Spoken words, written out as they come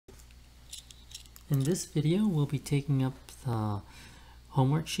In this video, we'll be taking up the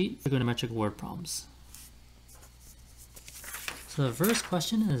homework sheet for trigonometric word problems. So the first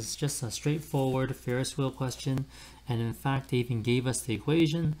question is just a straightforward Ferris wheel question, and in fact they even gave us the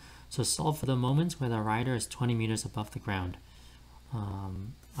equation. So solve for the moments where the rider is 20 meters above the ground.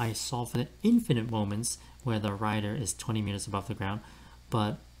 I solve for the infinite moments where the rider is 20 meters above the ground,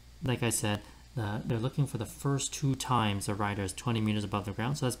 but like I said, they're looking for the first two times the rider is 20 meters above the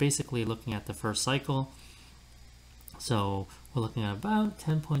ground. So that's basically looking at the first cycle. So we're looking at about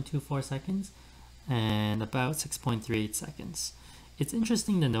 10.24 seconds and about 6.38 seconds. It's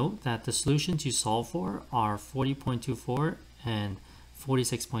interesting to note that the solutions you solve for are 40.24 and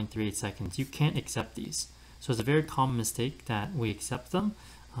 46.38 seconds. You can't accept these. So it's a very common mistake that we accept them.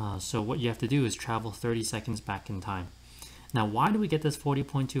 So what you have to do is travel 30 seconds back in time. Now, why do we get this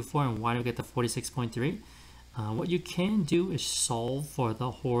 40.24 and why do we get the 46.38? What you can do is solve for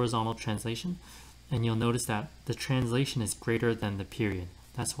the horizontal translation, and you'll notice that the translation is greater than the period.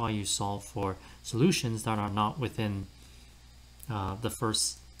 That's why you solve for solutions that are not within the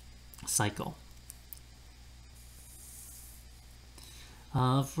first cycle.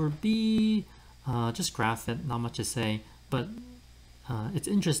 For B, just graph it, not much to say, but it's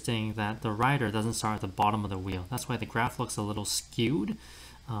interesting that the rider doesn't start at the bottom of the wheel. That's why the graph looks a little skewed,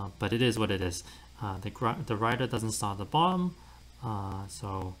 but it is what it is. The rider doesn't start at the bottom,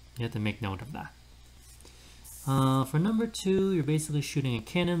 so you have to make note of that. For number 2, you're basically shooting a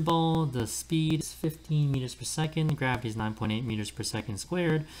cannonball. The speed is 15 meters per second, gravity is 9.8 meters per second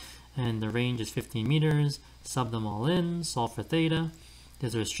squared, and the range is 15 meters. Sub them all in, solve for theta.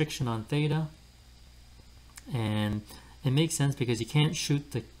 There's a restriction on theta, and it makes sense because you can't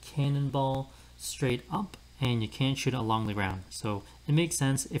shoot the cannonball straight up and you can't shoot it along the ground. So it makes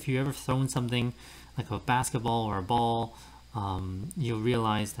sense. If you ever thrown something like a basketball or a ball, you'll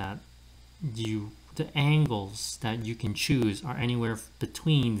realize that the angles that you can choose are anywhere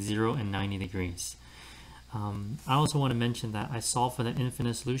between 0 and 90 degrees. I also want to mention that I solved for the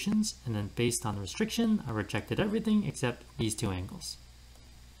infinite solutions, and then based on the restriction, I rejected everything except these two angles.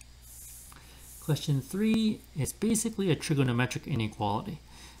 Question 3 is basically a trigonometric inequality.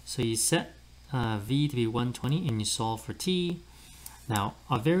 So you set V to be 120 and you solve for T. Now,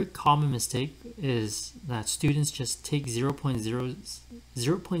 a very common mistake is that students just take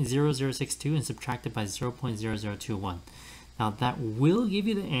 0.0062 and subtract it by 0.0021. Now, that will give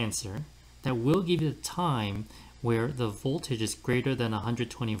you the answer. That will give you the time where the voltage is greater than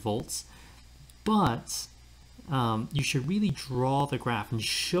 120 volts. But you should really draw the graph and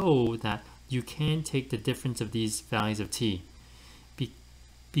show that you can take the difference of these values of t.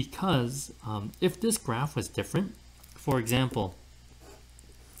 Because if this graph was different, for example,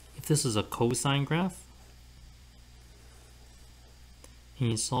 if this is a cosine graph,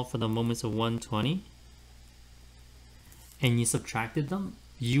 and you solve for the moments of 120, and you subtracted them,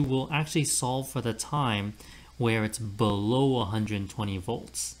 you will actually solve for the time where it's below 120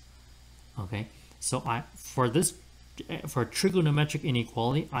 volts. Okay, so for trigonometric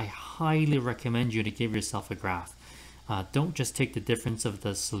inequality, I highly recommend you to give yourself a graph. Don't just take the difference of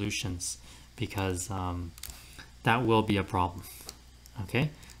the solutions, because that will be a problem. Okay,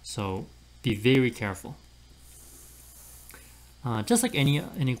 so be very careful. Just like any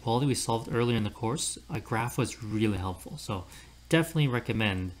inequality we solved earlier in the course, a graph was really helpful. So definitely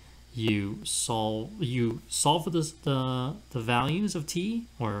recommend you solve for the values of t,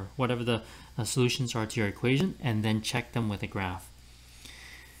 or whatever the solutions are to your equation, and then check them with a graph.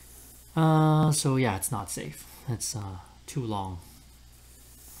 So yeah, it's not safe. It's too long.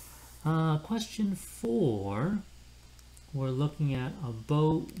 Question 4, we're looking at a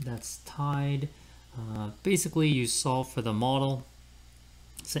boat that's tied. Basically, you solve for the model.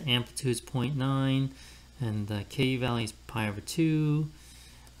 So amplitude is 0.9 and the k value is pi over 2.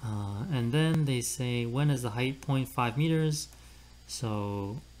 And then they say, when is the height 0.5 meters?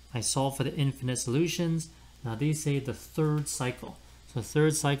 So I solve for the infinite solutions. Now they say the third cycle. So the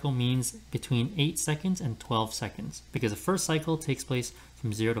third cycle means between 8 seconds and 12 seconds, because the first cycle takes place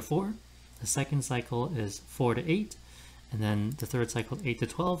from 0 to 4. The second cycle is 4 to 8. And then the third cycle 8 to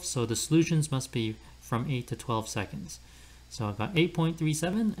 12. So the solutions must be from 8 to 12 seconds. So I've got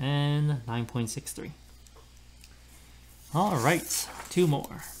 8.37 and 9.63. All right, 2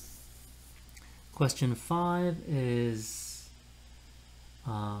 more. Question 5 is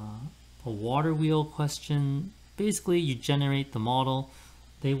a water wheel question. Basically, you generate the model.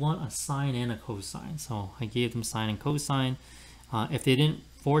 They want a sine and a cosine. So I gave them sine and cosine. If they didn't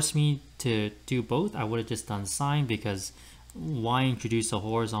force me to do both, I would have just done sine, because why introduce a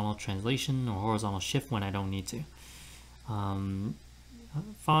horizontal translation or horizontal shift when I don't need to?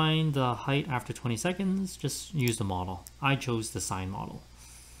 Find the height after 20 seconds, just use the model. I chose the sine model.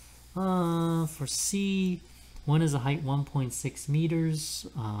 For C, when is the height 1.6 meters?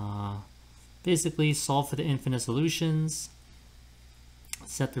 Basically solve for the infinite solutions.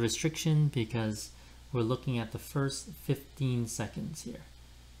 Set the restriction because we're looking at the first 15 seconds here.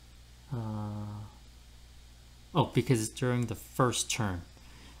 Oh, because it's during the first turn.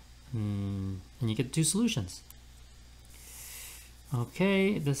 And you get 2 solutions.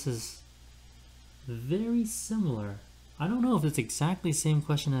 Okay, this is very similar. I don't know if it's exactly the same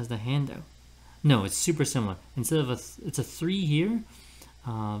question as the handout. No, it's super similar. Instead of it's a 3 here,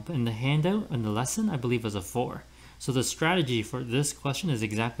 but in the handout, in the lesson, I believe it was a 4. So the strategy for this question is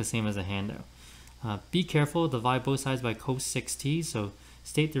exactly the same as the handout. Be careful, divide both sides by cos 6t. So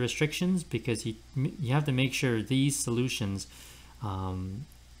state the restrictions because you have to make sure these solutions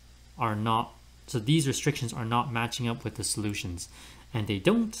are not, so these restrictions are not matching up with the solutions. And they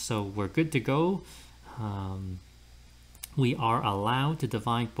don't, so we're good to go. We are allowed to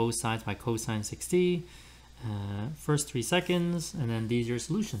divide both sides by cosine 6t. First 3 seconds, and then these are your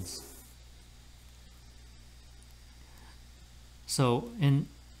solutions. So, and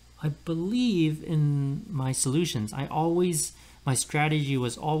I believe in my solutions, my strategy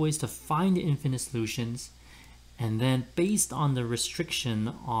was always to find the infinite solutions, and then based on the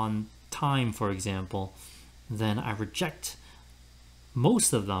restriction on time, for example, then I reject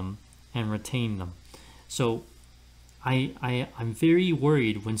most of them and retain them. So I'm very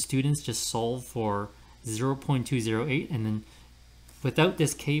worried when students just solve for 0.208 and then without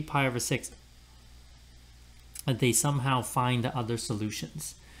this k pi over 6, they somehow find the other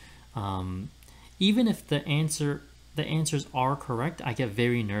solutions. Even if the answers are correct, I get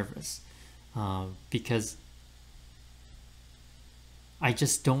very nervous because I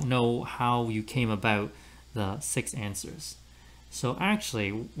just don't know how you came about the 6 answers. So actually,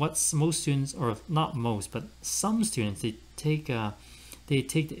 what's most students, or not most, but some students, they take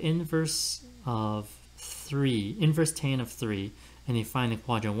the inverse of 3, inverse tan of 3, and they find the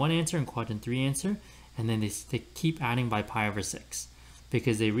quadrant 1 answer and quadrant 3 answer, and then they keep adding by pi over 6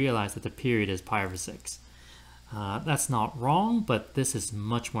 because they realize that the period is pi over 6. That's not wrong, but this is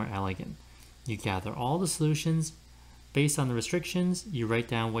much more elegant. You gather all the solutions based on the restrictions, you write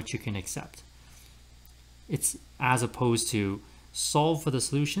down what you can accept. It's as opposed to solve for the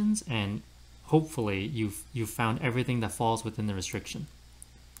solutions and hopefully you've found everything that falls within the restriction.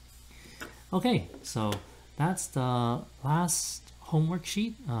 Okay, so that's the last homework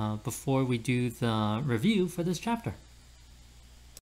sheet before we do the review for this chapter.